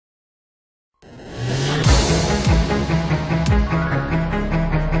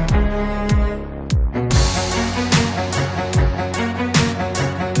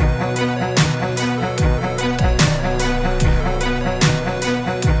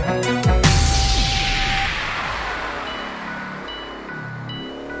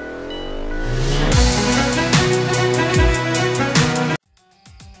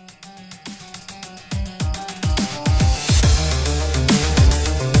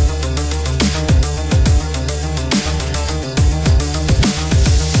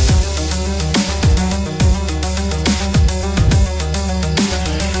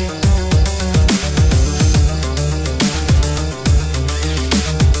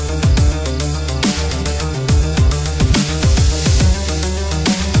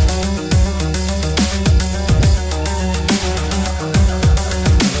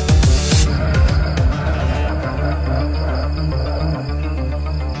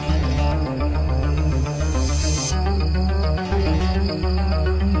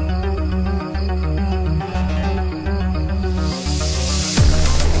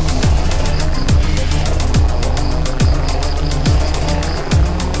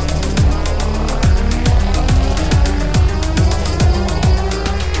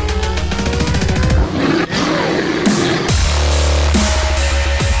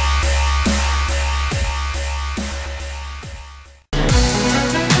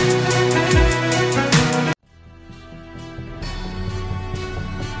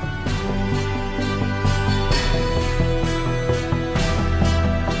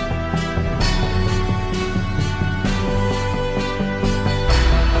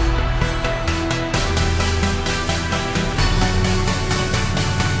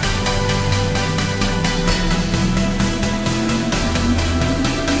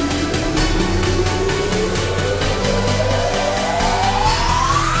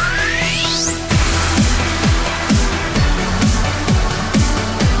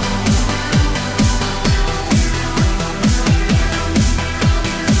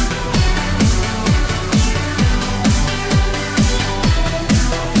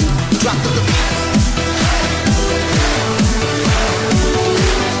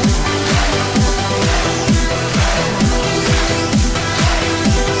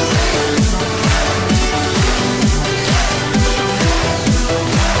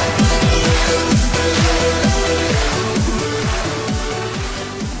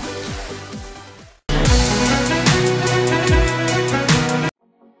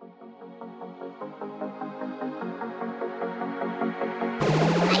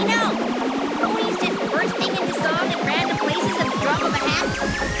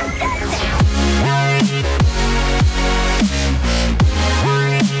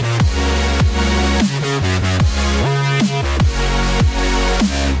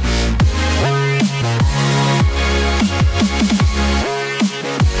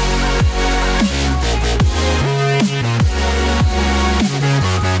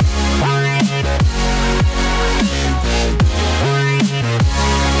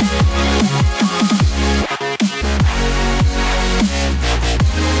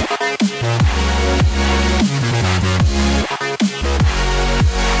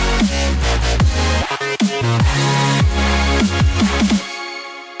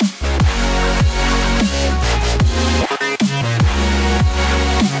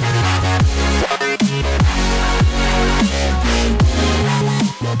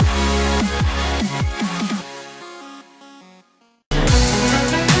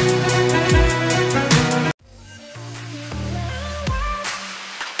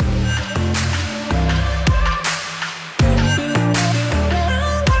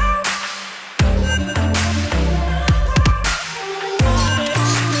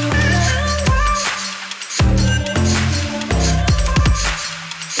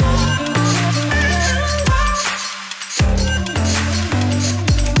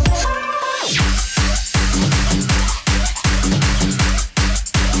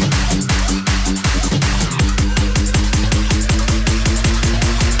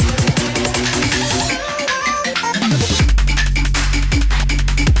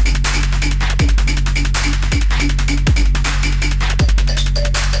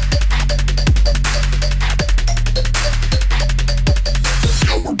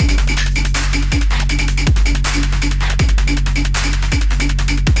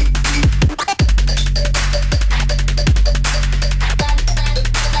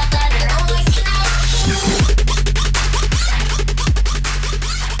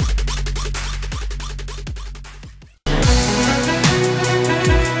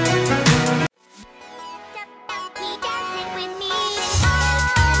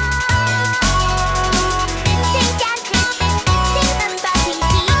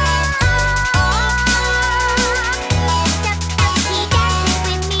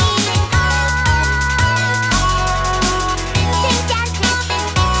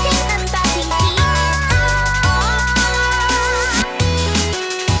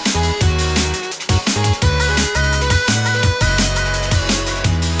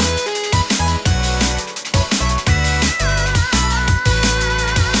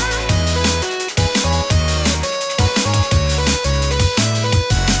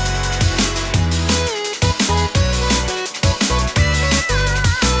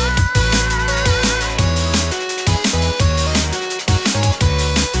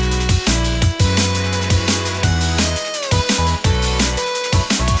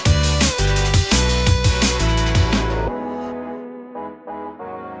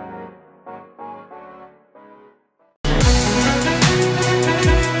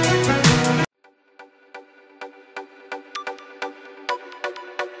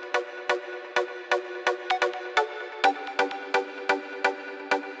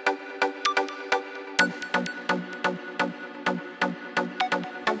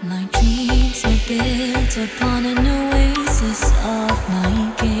My dreams are built upon an oasis of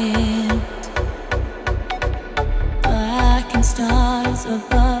my guilt. Black and stars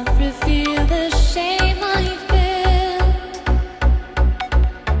above reveal the shame I felt.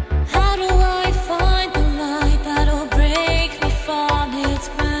 How do I find the light that'll break me from its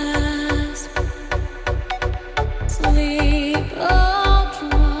grasp? Sleep, oh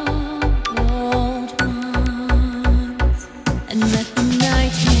troubled ones, and let the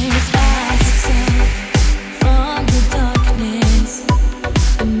nightmares ask itself from the darkness.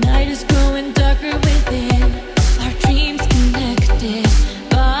 The night is growing darker within, our dreams connected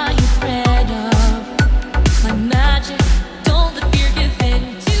by a thread of my magic. Don't let fear give in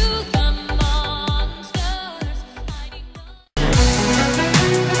to the monsters hiding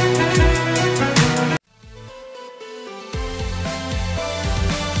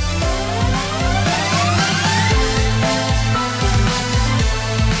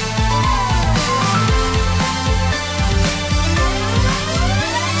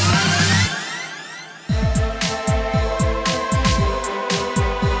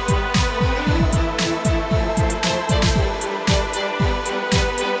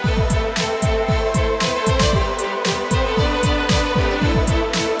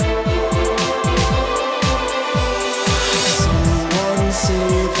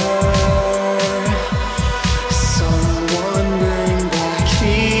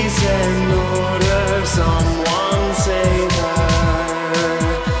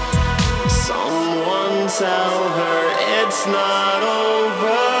tell her it's not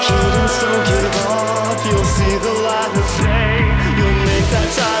over. Kittens, don't give up. You'll see the light of day. You'll make that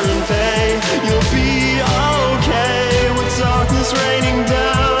tyrant pay. You'll be okay with darkness raining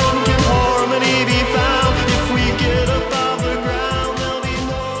down. Can harmony be found? If we get above the ground, there'll be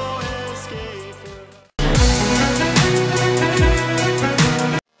no escape.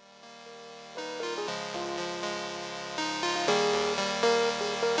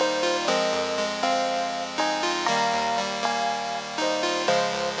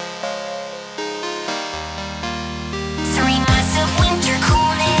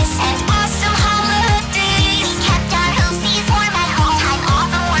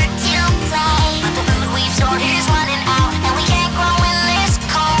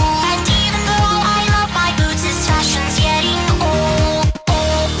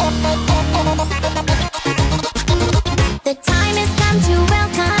 The time has come to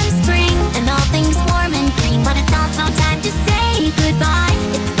welcome spring, and all things warm and green. But it's also time to say goodbye.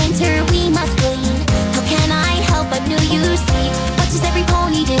 It's winter, we must glean. How can I help but know you see? What does every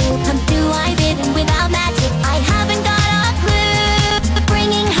pony do? Come do I bid, and without magic I haven't got a clue.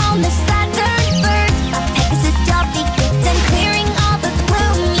 Bringing home the sunburned birds of Pegasus Dobby kids, and clearing all the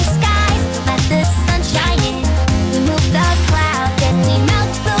gloomy skies to let the sun shine in. We move the clouds and we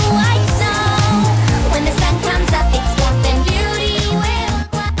melt the white snow. When the sun comes up, it's warmth and beauty will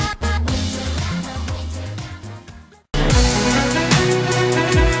glow.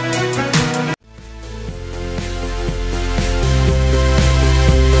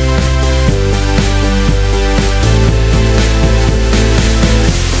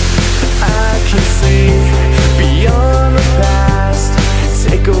 I can see beyond the past.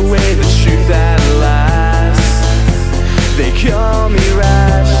 Take away the truth at last. They call me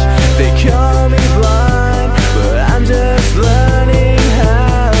rash, they call me blind, but I'm just learning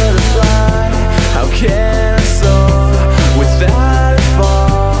how to fly. How can I soar without a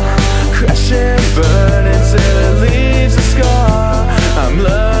fall? Crash and burn until it leaves a scar. I'm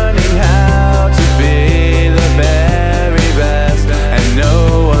learning how to be the very best, and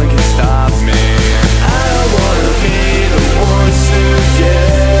no one can stop me. I don't wanna be the one to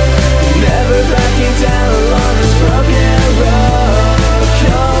give, never backing down along this broken road.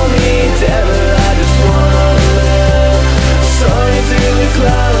 Call me devil, I just wanna live. Soaring through the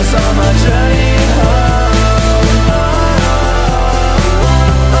clouds on my journey home.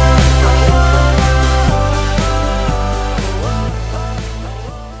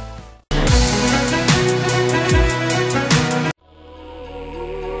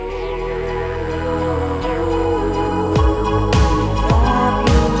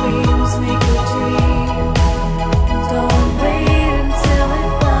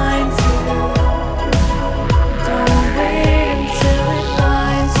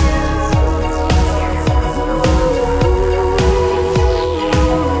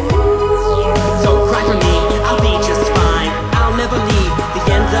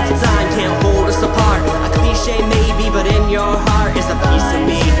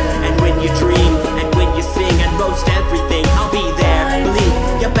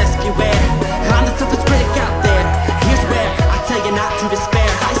 To despair,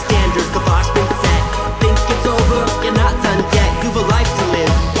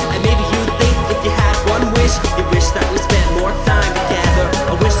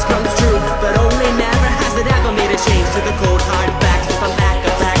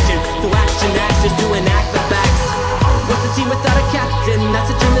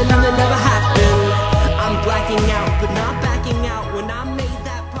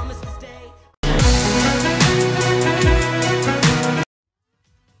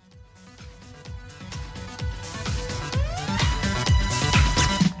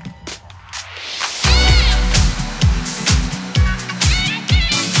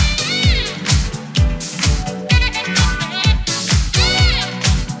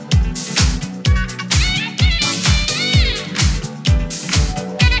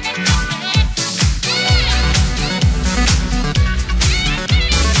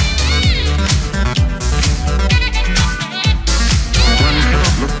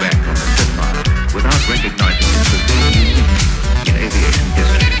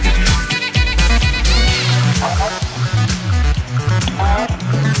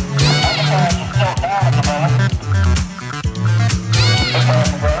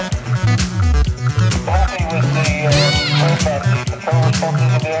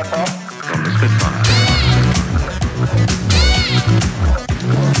 Groskar.